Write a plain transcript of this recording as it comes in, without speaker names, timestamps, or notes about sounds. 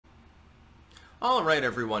All right,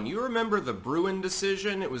 everyone. You remember the Bruen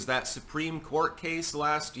decision? It was that Supreme Court case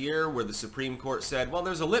last year where the Supreme Court said, well,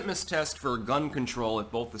 there's a litmus test for gun control at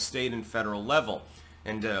both the state and federal level,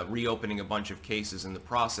 and reopening a bunch of cases in the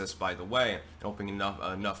process, by the way, opening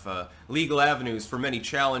enough legal avenues for many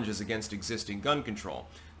challenges against existing gun control.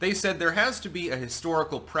 They said there has to be a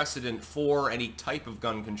historical precedent for any type of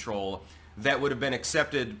gun control that would have been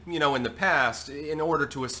accepted, in the past in order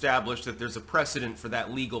to establish that there's a precedent for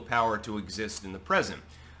that legal power to exist in the present,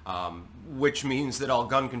 which means that all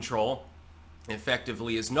gun control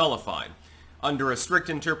effectively is nullified. Under a strict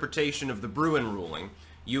interpretation of the Bruen ruling,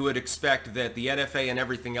 you would expect that the NFA and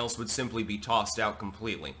everything else would simply be tossed out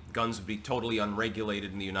completely. Guns would be totally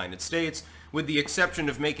unregulated in the United States, with the exception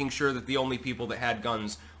of making sure that the only people that had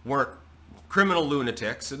guns weren't criminal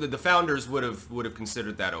lunatics. The founders would have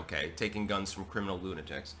considered that okay, taking guns from criminal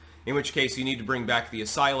lunatics. In which case, you need to bring back the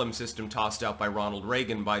asylum system tossed out by Ronald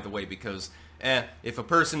Reagan, by the way, because if a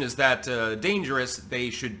person is that dangerous, they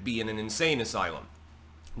should be in an insane asylum.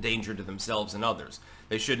 Danger to themselves and others.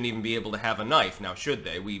 They shouldn't even be able to have a knife. Now, should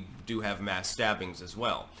they? We do have mass stabbings as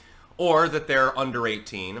well. Or that they're under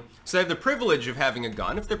 18, so they have the privilege of having a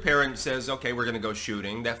gun. If their parent says, okay, we're going to go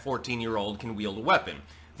shooting, that 14-year-old can wield a weapon.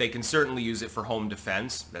 They can certainly use it for home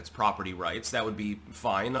defense. That's property rights. That would be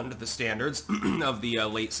fine under the standards of the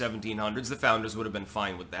late 1700s. The founders would have been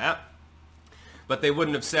fine with that. But they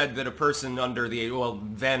wouldn't have said that a person under the age, well,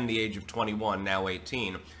 then the age of 21, now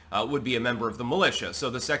 18, would be a member of the militia. So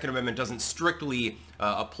the Second Amendment doesn't strictly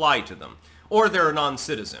apply to them. Or they're a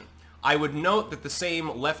non-citizen. I would note that the same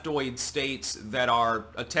leftoid states that are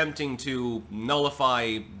attempting to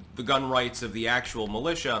nullify the gun rights of the actual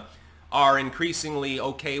militia are increasingly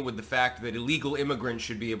okay with the fact that illegal immigrants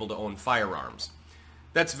should be able to own firearms.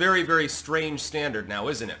 That's very, very strange standard now,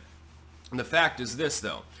 isn't it? And the fact is this,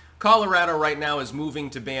 though. Colorado right now is moving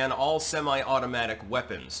to ban all semi-automatic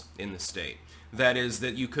weapons in the state. That is,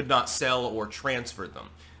 that you could not sell or transfer them.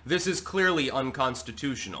 This is clearly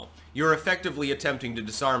unconstitutional. You're effectively attempting to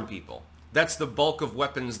disarm people. That's the bulk of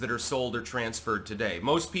weapons that are sold or transferred today.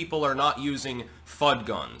 Most people are not using FUD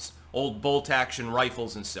guns, old bolt-action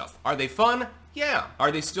rifles and stuff. Are they fun? Yeah. Are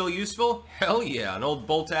they still useful? Hell yeah. An old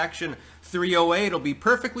bolt-action 308 will be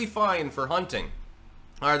perfectly fine for hunting.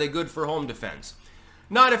 Are they good for home defense?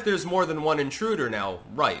 Not if there's more than one intruder now.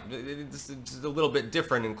 Right. It's a little bit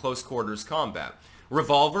different in close quarters combat.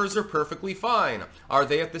 Revolvers are perfectly fine. Are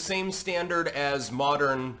they at the same standard as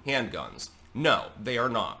modern handguns? No, they are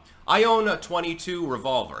not. I own a .22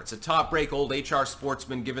 revolver. It's a top-break old HR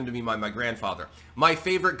Sportsman given to me by my grandfather. My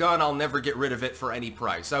favorite gun, I'll never get rid of it for any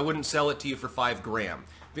price. I wouldn't sell it to you for $5 grand.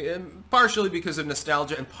 Partially because of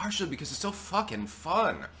nostalgia and partially because it's so fucking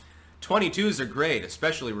fun. 22s are great,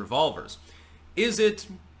 especially revolvers. Is it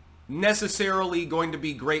necessarily going to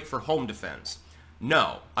be great for home defense?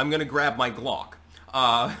 No. I'm going to grab my Glock.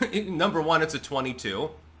 Number one, it's a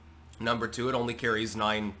 .22. Number two, it only carries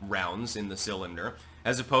 9 rounds in the cylinder,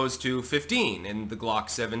 as opposed to 15 in the Glock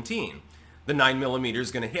 17. The 9mm is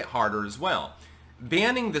going to hit harder as well.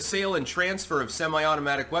 Banning the sale and transfer of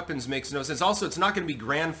semi-automatic weapons makes no sense. Also, it's not going to be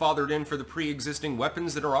grandfathered in for the pre-existing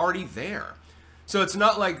weapons that are already there. So it's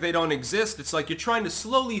not like they don't exist. It's like you're trying to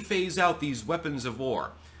slowly phase out these weapons of war.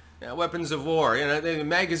 Yeah, weapons of war. The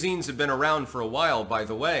magazines have been around for a while, by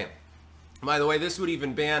the way. By the way, this would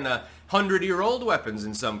even ban 100-year-old weapons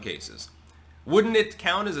in some cases. Wouldn't it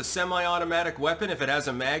count as a semi-automatic weapon if it has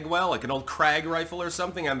a mag well, like an old Krag rifle or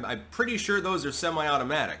something? I'm pretty sure those are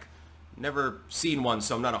semi-automatic. Never seen one,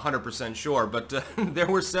 so I'm not 100% sure, but there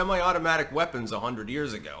were semi-automatic weapons 100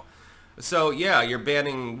 years ago. So yeah, you're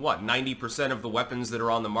banning, what, 90% of the weapons that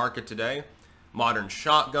are on the market today? Modern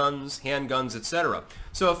shotguns, handguns, etc.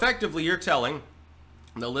 So effectively, you're telling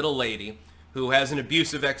the little lady who has an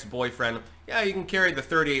abusive ex-boyfriend, yeah, you can carry the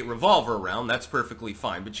 .38 revolver around, that's perfectly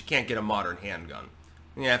fine, but you can't get a modern handgun.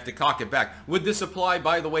 You have to cock it back. Would this apply,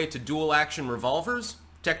 by the way, to dual-action revolvers?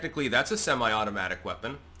 Technically, that's a semi-automatic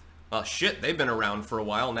weapon. Well, shit, they've been around for a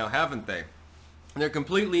while now, haven't they? They're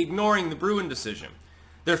completely ignoring the Bruen decision.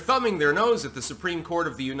 They're thumbing their nose at the Supreme Court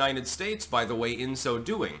of the United States, by the way, in so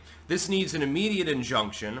doing. This needs an immediate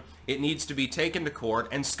injunction. It needs to be taken to court,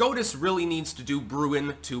 and SCOTUS really needs to do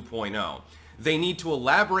Bruen 2.0. They need to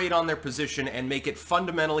elaborate on their position and make it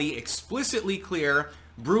fundamentally, explicitly clear,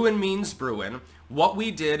 Bruen means Bruen. What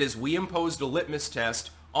we did is we imposed a litmus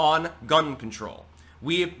test on gun control.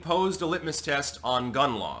 We imposed a litmus test on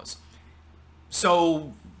gun laws.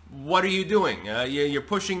 So what are you doing? You're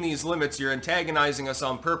pushing these limits, you're antagonizing us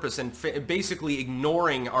on purpose and basically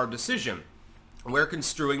ignoring our decision. We're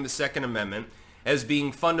construing the Second Amendment as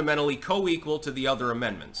being fundamentally co-equal to the other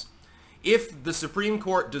amendments. If the Supreme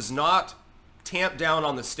Court does not tamp down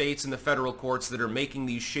on the states and the federal courts that are making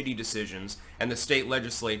these shitty decisions, and the state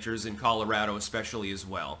legislatures in Colorado especially as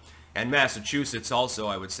well. And Massachusetts also,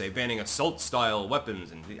 I would say, banning assault-style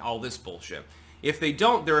weapons and all this bullshit. If they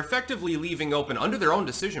don't, they're effectively leaving open, under their own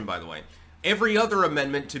decision, by the way, every other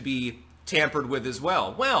amendment to be tampered with as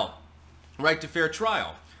well. Well, right to fair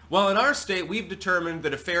trial. Well, in our state, we've determined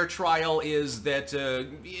that a fair trial is that,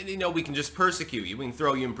 we can just persecute you. We can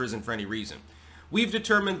throw you in prison for any reason. We've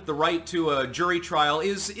determined the right to a jury trial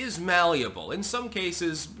is malleable. In some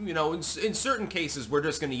cases, in certain cases, we're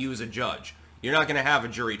just going to use a judge. You're not going to have a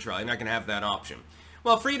jury trial. You're not going to have that option.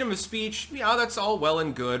 Well, freedom of speech, that's all well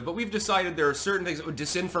and good, but we've decided there are certain things.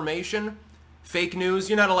 Disinformation, fake news,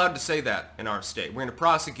 you're not allowed to say that in our state. We're going to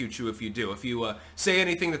prosecute you if you do. If you say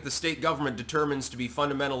anything that the state government determines to be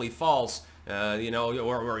fundamentally false, or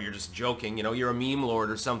you're just joking, you're a meme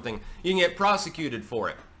lord or something, you can get prosecuted for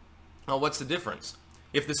it. Well, what's the difference?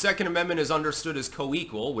 If the Second Amendment is understood as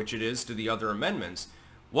co-equal, which it is to the other amendments,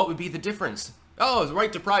 what would be the difference? Oh, the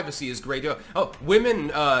right to privacy is great. Oh, women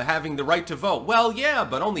having the right to vote. Well, yeah,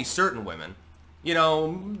 but only certain women.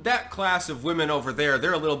 That class of women over there,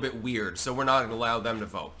 they're a little bit weird, so we're not going to allow them to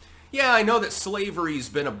vote. Yeah, I know that slavery's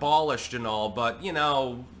been abolished and all, but,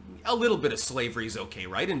 a little bit of slavery is okay,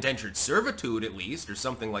 right? Indentured servitude, at least, or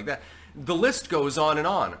something like that. The list goes on and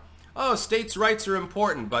on. Oh, states' rights are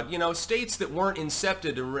important, but, states that weren't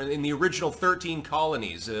incepted in the original 13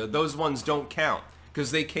 colonies, those ones don't count,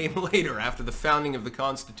 because they came later after the founding of the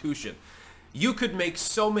Constitution. You could make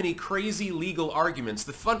so many crazy legal arguments.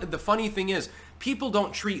 The funny thing is, people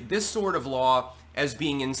don't treat this sort of law as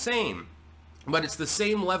being insane, but it's the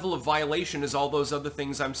same level of violation as all those other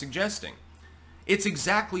things I'm suggesting. It's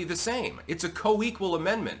exactly the same. It's a co-equal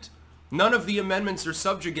amendment. None of the amendments are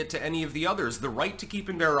subjugate to any of the others. The right to keep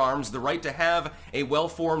and bear arms, the right to have a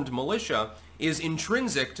well-formed militia, is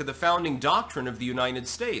intrinsic to the founding doctrine of the United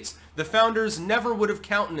States. The founders never would have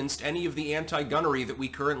countenanced any of the anti-gunnery that we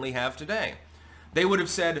currently have today. They would have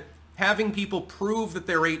said, having people prove that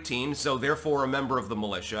they're 18, so therefore a member of the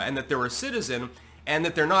militia, and that they're a citizen, and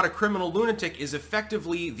that they're not a criminal lunatic is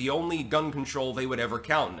effectively the only gun control they would ever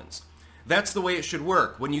countenance. That's the way it should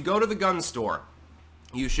work. When you go to the gun store,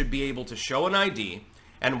 you should be able to show an ID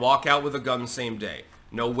and walk out with a gun same day.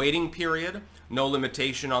 No waiting period, no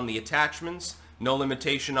limitation on the attachments, no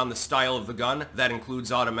limitation on the style of the gun. That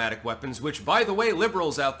includes automatic weapons, which, by the way,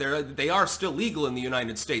 liberals out there, they are still legal in the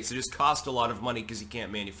United States. They just cost a lot of money because you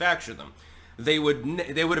can't manufacture them. They would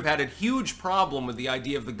have had a huge problem with the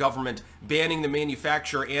idea of the government banning the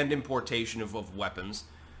manufacture and importation of weapons.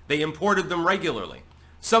 They imported them regularly.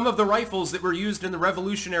 Some of the rifles that were used in the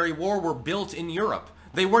Revolutionary War were built in Europe.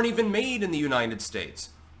 They weren't even made in the United States.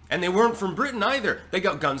 And they weren't from Britain either. They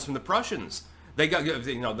got guns from the Prussians. They got,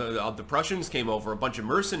 the Prussians came over, a bunch of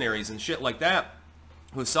mercenaries and shit like that.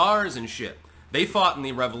 Hussars and shit. They fought in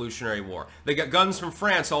the Revolutionary War. They got guns from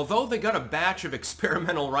France, although they got a batch of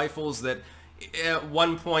experimental rifles that at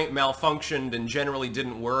one point malfunctioned and generally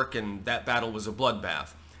didn't work, and that battle was a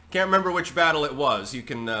bloodbath. Can't remember which battle it was. You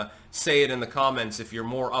can say it in the comments if you're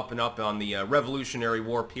more up and up on the Revolutionary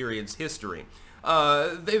War period's history.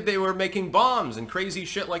 They were making bombs and crazy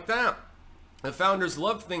shit like that. The founders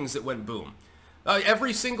loved things that went boom.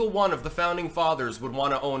 Every single one of the founding fathers would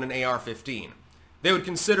want to own an AR-15. They would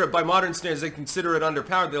consider it, by modern standards, they consider it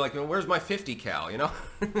underpowered. They're like, well, where's my 50 cal,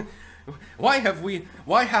 Why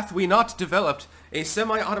hath we not developed a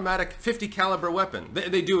semi-automatic 50 caliber weapon?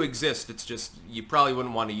 They do exist. It's just, you probably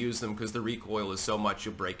wouldn't want to use them because the recoil is so much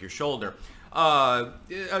you'll break your shoulder.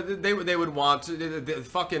 They would want the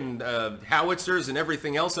fucking howitzers and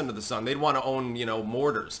everything else under the sun. They'd want to own,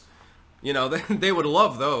 mortars. They would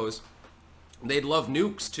love those. They'd love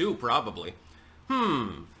nukes too, probably.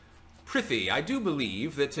 Prithee, I do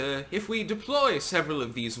believe that if we deploy several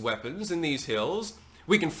of these weapons in these hills,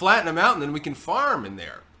 we can flatten them out and then we can farm in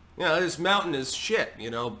there. This mountain is shit,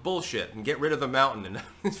 bullshit, and get rid of the mountain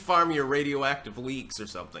and farm your radioactive leaks or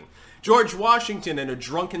something. George Washington in a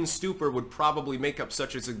drunken stupor would probably make up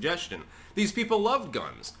such a suggestion. These people loved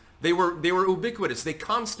guns. They were ubiquitous. They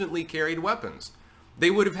constantly carried weapons.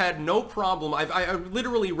 They would have had no problem. I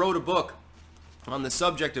literally wrote a book on the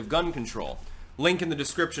subject of gun control. Link in the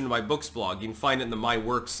description of my books blog. You can find it in the My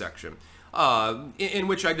Works section. In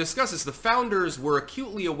which I discuss this. The founders were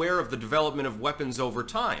acutely aware of the development of weapons over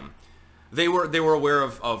time. They were aware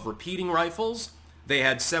of repeating rifles. They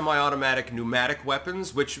had semi-automatic pneumatic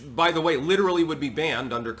weapons, which, by the way, literally would be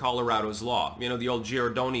banned under Colorado's law. The old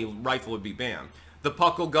Giordoni rifle would be banned. The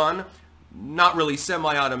puckle gun, not really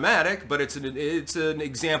semi-automatic, but it's an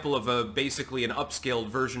example of basically an upscaled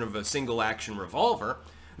version of a single-action revolver.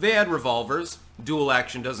 They had revolvers. Dual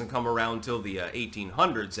action doesn't come around till the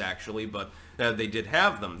 1800s, actually, but they did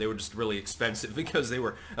have them. They were just really expensive because they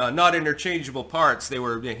were not interchangeable parts. They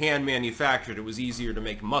were hand manufactured. It was easier to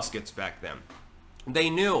make muskets back then. They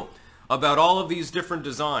knew about all of these different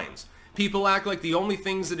designs. People act like the only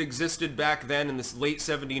things that existed back then in the late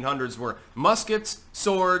 1700s were muskets,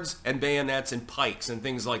 swords, and bayonets, and pikes, and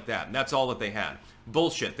things like that. And that's all that they had.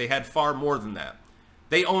 Bullshit. They had far more than that.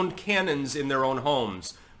 They owned cannons in their own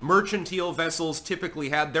homes. Mercantile vessels typically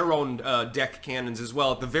had their own deck cannons as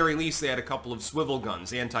well. At the very least, they had a couple of swivel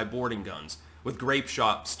guns, anti-boarding guns, with grape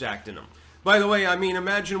shot stacked in them. By the way, I mean,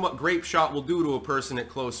 imagine what grape shot will do to a person at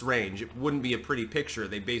close range. It wouldn't be a pretty picture.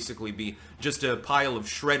 They'd basically be just a pile of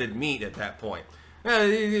shredded meat at that point.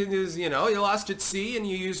 You know, you lost at sea and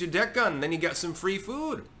you use your deck gun, and then you got some free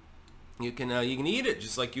food. You can eat it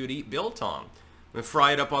just like you would eat biltong. And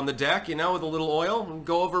fry it up on the deck, you know, with a little oil, and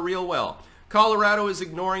go over real well. Colorado is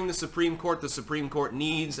ignoring the Supreme Court. The Supreme Court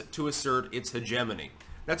needs to assert its hegemony.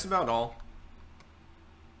 That's about all.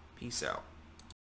 Peace out.